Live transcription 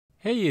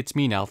Hey, it's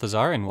me,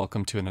 Nalthazar, and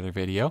welcome to another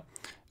video.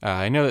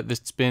 I know that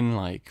it's been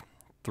like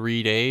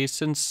 3 days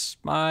since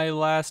my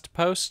last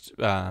post,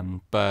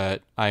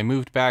 but I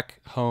moved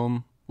back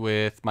home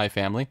with my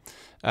family,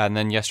 and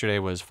then yesterday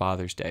was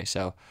Father's Day,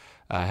 so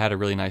I had a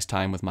really nice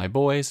time with my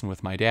boys and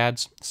with my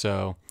dads,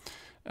 so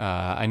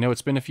I know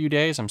it's been a few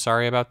days, I'm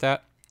sorry about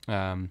that,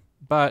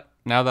 but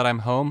now that I'm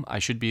home, I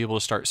should be able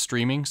to start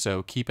streaming,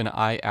 so keep an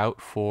eye out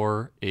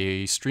for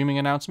a streaming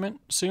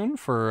announcement soon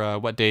for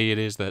what day it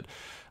is that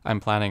I'm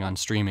planning on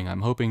streaming.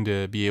 I'm hoping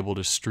to be able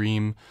to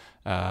stream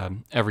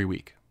every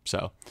week.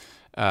 So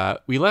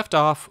we left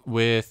off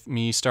with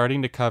me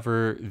starting to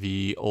cover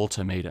the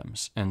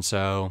ultimatums. And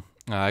so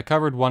I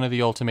covered one of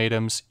the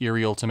ultimatums,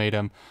 Eerie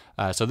Ultimatum.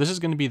 So this is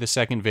going to be the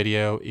second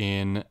video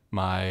in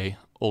my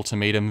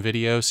ultimatum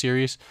video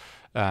series.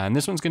 And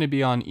this one's going to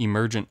be on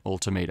Emergent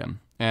Ultimatum.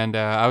 And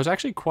I was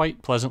actually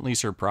quite pleasantly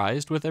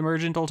surprised with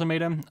Emergent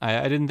Ultimatum.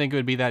 I didn't think it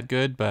would be that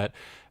good, but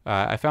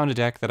I found a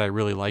deck that I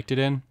really liked it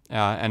in.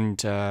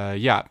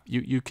 Yeah,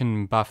 you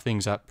can buff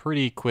things up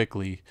pretty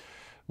quickly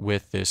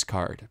with this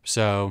card.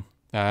 So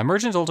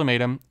Emergent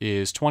Ultimatum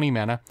is 20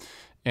 mana,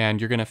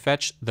 and you're going to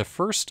fetch the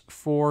first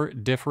 4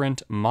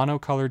 different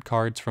monocolored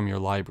cards from your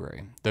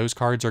library. Those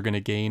cards are going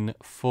to gain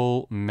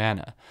full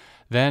mana.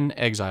 Then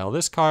exile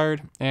this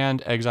card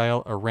and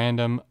exile a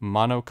random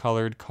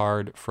monocolored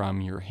card from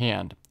your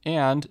hand,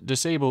 and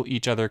disable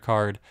each other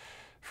card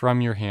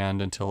from your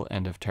hand until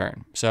end of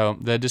turn. So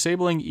the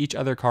disabling each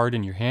other card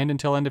in your hand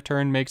until end of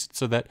turn makes it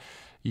so that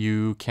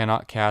you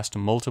cannot cast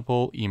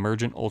multiple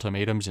Emergent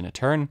Ultimatums in a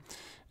turn,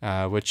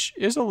 which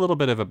is a little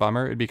bit of a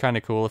bummer. It'd be kind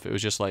of cool if it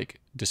was just like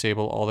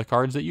disable all the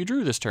cards that you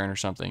drew this turn or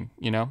something,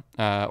 you know,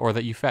 or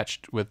that you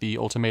fetched with the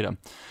ultimatum.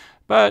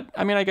 But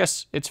I mean, I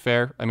guess it's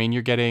fair. I mean,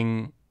 you're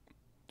getting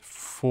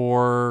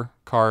 4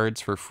 cards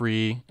for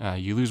free.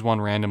 You lose 1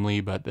 randomly,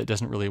 but that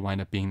doesn't really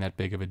wind up being that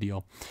big of a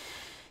deal.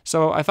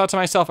 So I thought to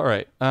myself, all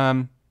right,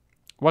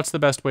 what's the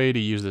best way to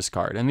use this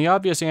card? And the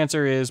obvious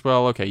answer is,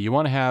 well, okay, you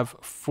want to have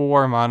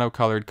 4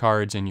 monocolored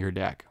cards in your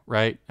deck,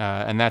 right?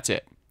 And that's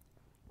it.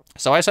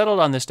 So I settled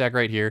on this deck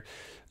right here,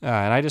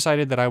 and I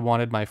decided that I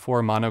wanted my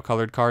 4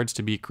 monocolored cards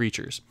to be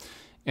creatures.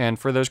 And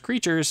for those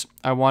creatures,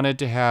 I wanted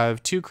to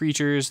have 2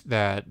 creatures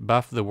that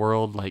buff the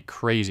world like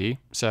crazy.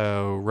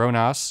 So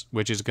Rhonas,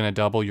 which is going to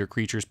double your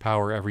creature's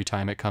power every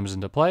time it comes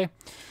into play,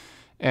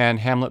 and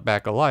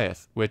Hamletback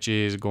Goliath, which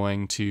is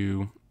going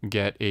to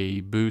get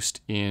a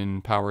boost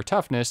in power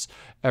toughness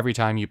every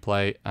time you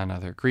play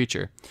another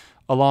creature,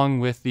 along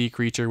with the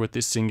creature with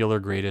the singular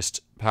greatest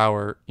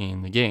power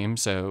in the game,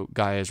 so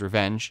Gaia's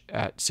Revenge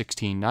at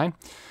 16/9.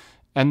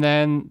 And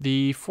then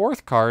the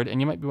 4th card, and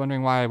you might be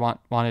wondering why I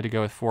wanted to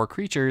go with 4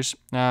 creatures,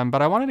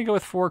 but I wanted to go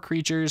with 4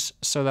 creatures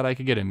so that I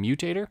could get a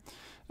mutator.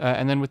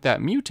 And then with that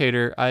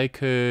mutator, I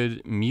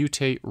could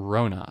mutate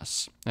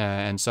Rhonas.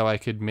 And so I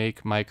could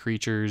make my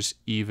creatures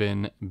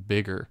even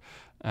bigger.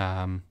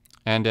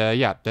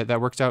 Yeah,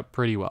 that works out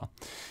pretty well.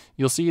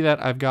 You'll see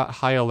that I've got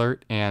High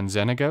Alert and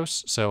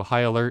Xenagos. So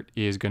High Alert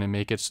is going to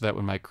make it so that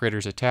when my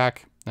critters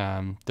attack,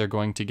 they're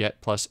going to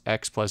get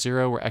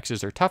 +X/+0, where X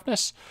is their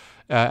toughness.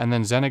 And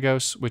then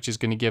Xenagos, which is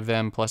going to give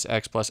them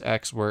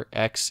 +X/+X, where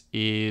X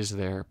is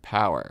their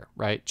power,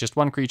 right? Just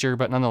 1 creature,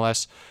 but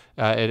nonetheless,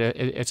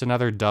 it's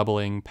another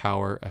doubling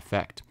power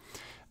effect.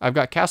 I've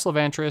got Castle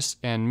Vantress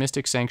and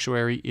Mystic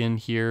Sanctuary in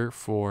here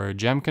for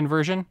gem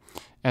conversion.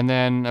 And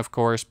then, of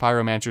course,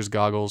 Pyromancer's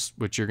Goggles,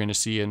 which you're going to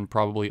see in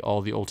probably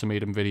all the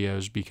ultimatum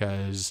videos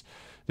because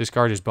this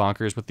card is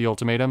bonkers with the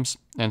ultimatums.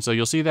 And so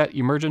you'll see that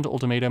Emergent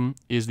Ultimatum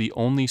is the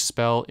only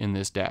spell in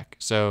this deck.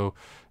 So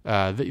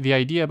the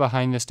idea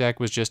behind this deck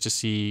was just to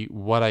see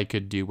what I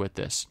could do with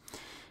this.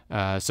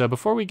 So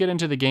before we get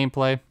into the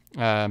gameplay,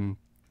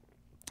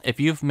 if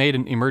you've made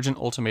an Emergent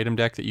Ultimatum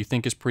deck that you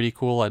think is pretty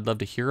cool, I'd love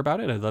to hear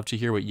about it. I'd love to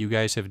hear what you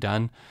guys have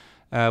done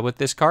with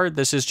this card.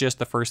 This is just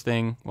the first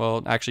thing.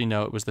 Well, actually,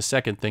 no, it was the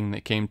second thing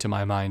that came to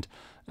my mind.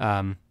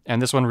 And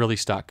this one really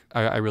stuck.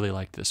 I really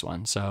liked this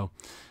one. So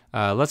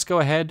let's go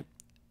ahead,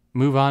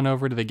 move on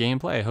over to the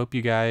gameplay. I hope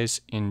you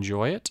guys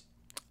enjoy it.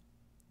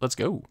 Let's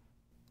go.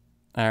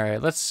 All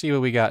right, let's see what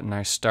we got in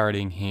our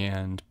starting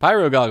hand.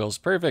 Pyro Goggles,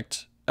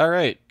 perfect. All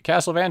right,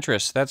 Castle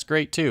Vantress, that's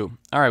great too.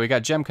 All right, we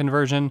got Gem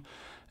Conversion.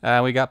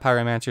 We got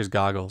Pyromancer's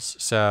Goggles.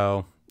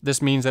 So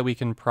this means that we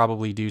can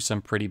probably do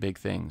some pretty big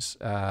things.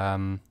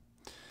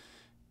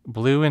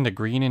 Blue into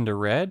green into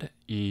red.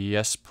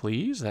 Yes,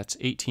 please. That's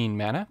 18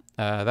 mana.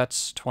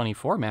 That's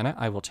 24 mana.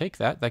 I will take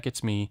that. That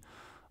gets me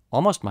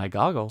almost my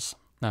goggles.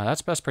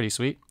 That's pretty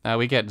sweet.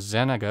 We get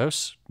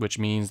Xenagos, which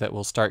means that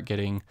we'll start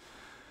getting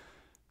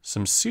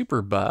some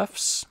super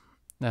buffs.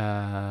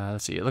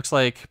 Let's see. It looks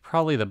like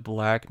probably the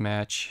black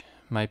match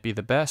might be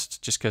the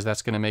best, just because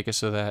that's going to make it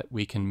so that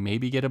we can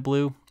maybe get a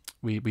blue.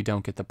 We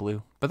don't get the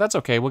blue, but that's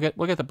okay. We'll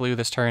get the blue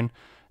this turn.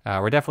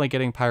 We're definitely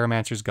getting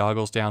Pyromancer's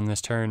Goggles down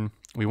this turn.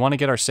 We want to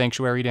get our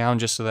Sanctuary down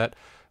just so that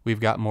we've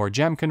got more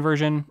gem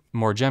conversion.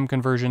 More gem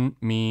conversion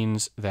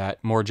means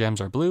that more gems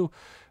are blue,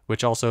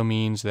 which also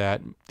means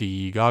that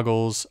the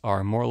goggles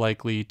are more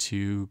likely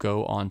to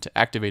go on to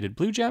activated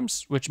blue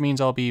gems, which means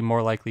I'll be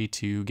more likely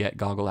to get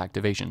goggle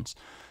activations.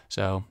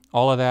 So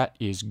all of that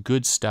is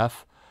good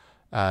stuff.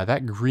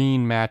 That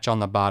green match on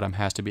the bottom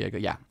has to be a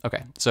good, yeah,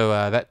 okay.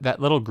 So that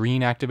little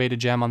green activated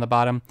gem on the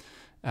bottom,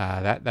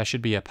 that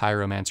should be a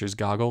Pyromancer's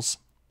goggles.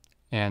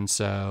 And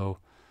so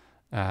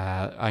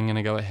I'm going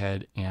to go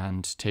ahead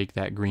and take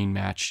that green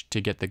match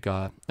to get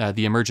the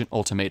Emergent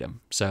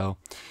Ultimatum. So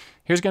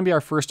here's going to be our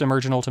first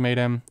Emergent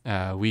Ultimatum.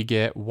 We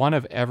get one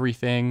of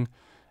everything.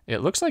 It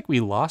looks like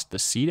we lost the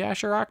Sea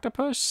Dasher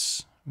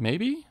Octopus,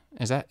 maybe?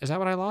 Is that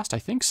what I lost? I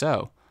think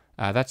so.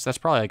 That's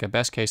probably like a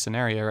best case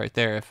scenario right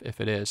there if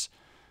it is.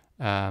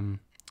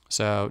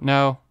 So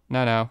no.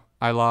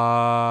 I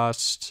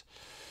lost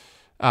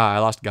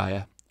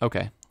Gaia.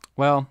 Okay.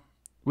 Well,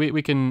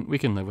 we can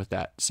live with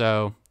that.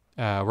 So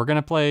we're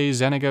gonna play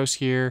Xenagos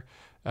here.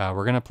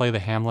 We're gonna play the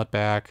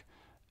Hamletback,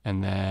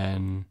 and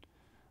then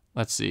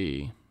let's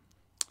see.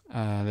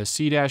 The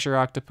Sea Dasher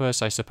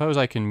Octopus. I suppose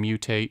I can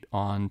mutate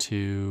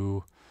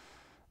onto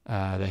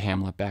the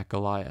Hamletback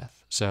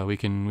Goliath. So we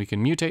can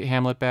mutate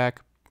Hamletback.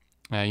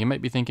 You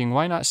might be thinking,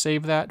 why not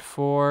save that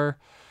for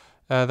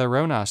the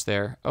Rhonas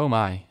there? Oh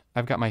my,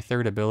 I've got my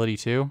third ability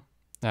too.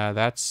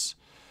 That's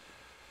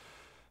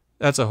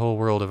a whole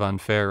world of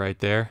unfair right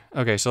there.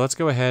 Okay, so let's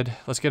go ahead.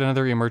 Let's get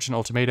another Emergent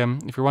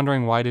Ultimatum. If you're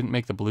wondering why I didn't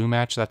make the blue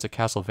match, that's a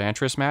Castle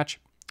Vantress match.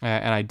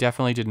 And I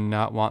definitely did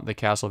not want the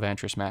Castle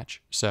Vantress match.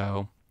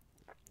 So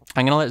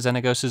I'm going to let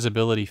Xenagos'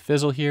 ability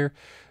fizzle here.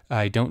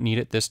 I don't need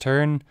it this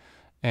turn.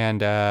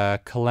 And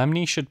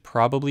Kalemni should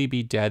probably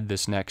be dead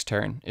this next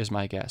turn, is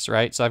my guess,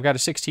 right? So I've got a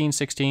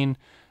 16-16.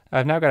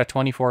 I've now got a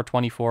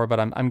 24-24, but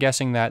I'm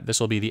guessing that this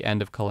will be the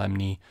end of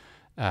Kalemni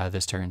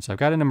this turn. So I've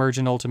got an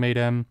Emergent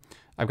Ultimatum.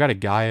 I've got a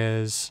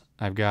Gaia's.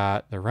 I've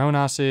got the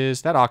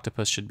Rhonas's. That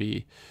octopus should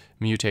be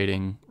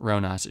mutating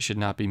Rhonas. It should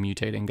not be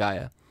mutating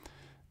Gaia.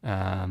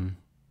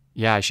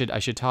 Yeah, I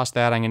should toss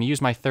that. I'm going to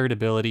use my third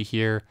ability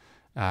here.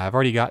 I've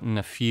already gotten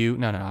a few.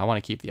 No, I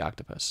want to keep the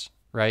octopus.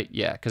 Right?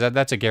 Yeah, because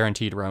that's a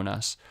guaranteed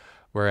Rhonas,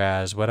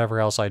 whereas whatever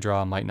else I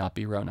draw might not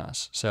be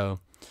Rhonas. So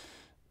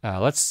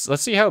let's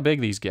see how big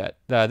these get.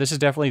 This is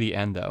definitely the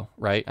end, though,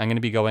 right? I'm going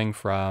to be going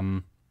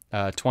from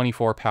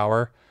 24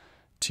 power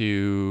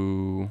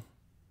to,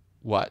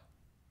 what,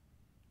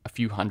 a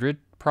few hundred,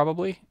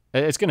 probably?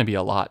 It's going to be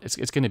a lot.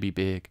 It's going to be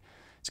big.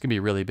 It's going to be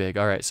really big.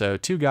 All right, so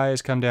 2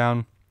 Gaias come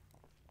down.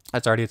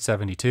 That's already at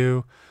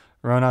 72.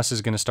 Rhonas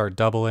is going to start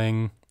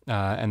doubling.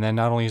 And then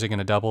not only is it going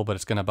to double, but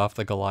it's going to buff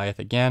the Goliath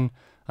again.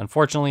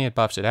 Unfortunately, it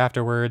buffs it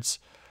afterwards.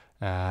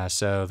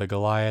 So the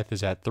Goliath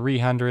is at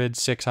 300,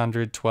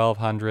 600,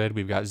 1200.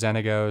 We've got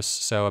Xenagos,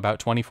 so about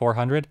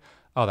 2400.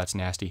 Oh, that's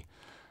nasty.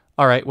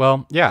 All right,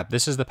 well, yeah,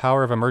 this is the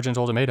power of Emergent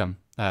Ultimatum.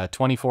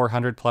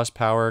 2400 plus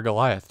power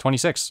Goliath,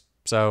 26.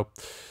 So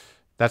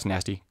that's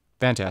nasty.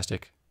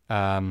 Fantastic.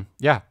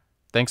 Yeah,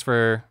 thanks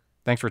for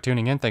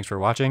tuning in. Thanks for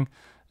watching.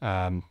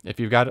 If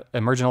you've got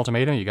Emergent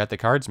Ultimatum, you got the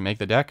cards, make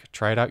the deck,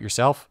 try it out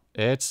yourself.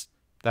 That's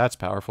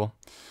powerful.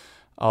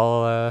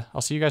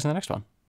 I'll see you guys in the next one.